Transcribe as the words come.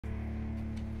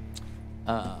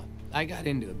I got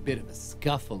into a bit of a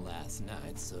scuffle last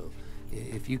night, so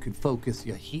if you could focus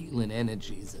your healing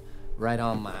energies right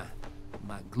on my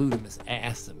glutamus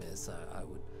acimus, I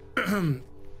would...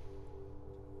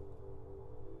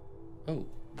 Oh.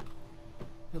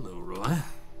 Hello, Roy.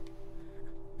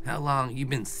 How long you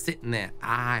been sitting there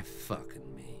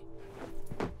eye-fucking me?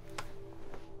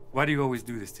 Why do you always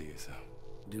do this to yourself?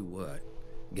 Do what?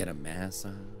 Get a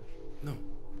massage? No.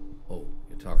 Oh,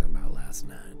 you're talking about last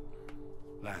night.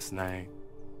 Last night?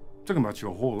 I'm talking about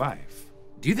your whole life.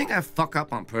 Do you think I fuck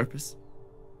up on purpose?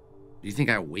 Do you think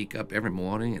I wake up every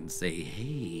morning and say,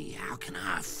 hey, how can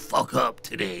I fuck up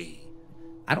today?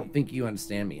 I don't think you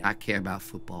understand me. I care about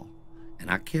football,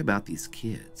 and I care about these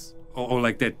kids. Or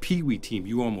like that Pee Wee team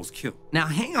you almost killed. Now,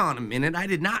 hang on a minute. I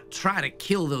did not try to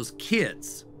kill those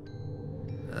kids.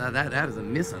 That is a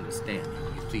misunderstanding.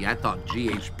 You see, I thought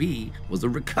GHB was a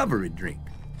recovery drink.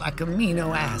 Like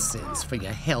amino acids for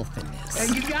your healthiness.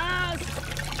 Hey, you guys!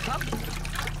 Come.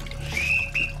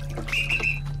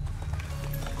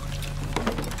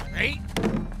 Hey,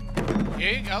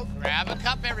 here you go. Grab a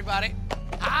cup, everybody.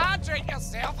 Hydrate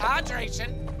yourself.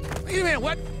 Hydration. Wait a minute,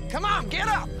 what? Come on, get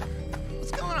up!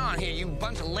 What's going on here, you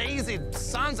bunch of lazy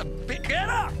sons of bitch? Get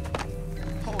up!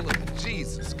 Holy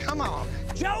Jesus, come on.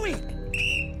 Joey!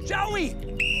 Joey!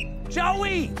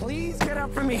 Joey! Please get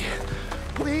up for me.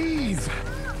 Please.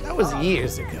 That was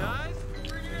years ago.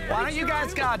 Why don't you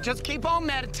guys, just keep on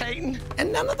meditating?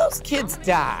 And none of those kids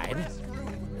died.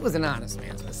 It was an honest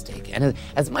man's mistake, and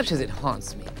as much as it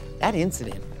haunts me, that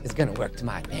incident is gonna work to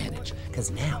my advantage, because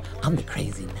now I'm the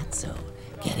crazy nutso.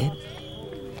 Get it?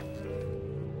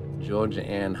 Georgia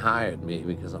Ann hired me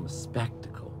because I'm a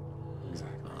spectacle.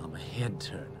 Exactly. I'm a head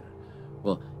turner.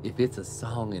 Well, if it's a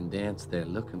song and dance they're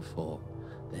looking for,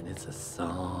 then it's a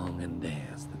song and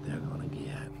dance that they're gonna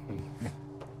get.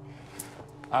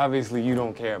 Obviously, you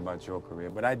don't care about your career,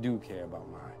 but I do care about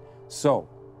mine. So,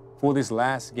 for this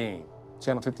last game,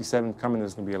 Channel 57 coming,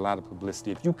 there's gonna be a lot of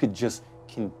publicity. If you could just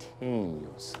contain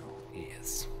yourself.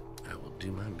 Yes, I will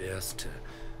do my best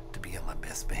to be on my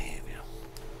best behavior.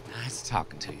 Nice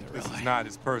talking to you, Roy. This is not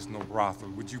his personal brothel.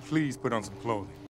 Would you please put on some clothing?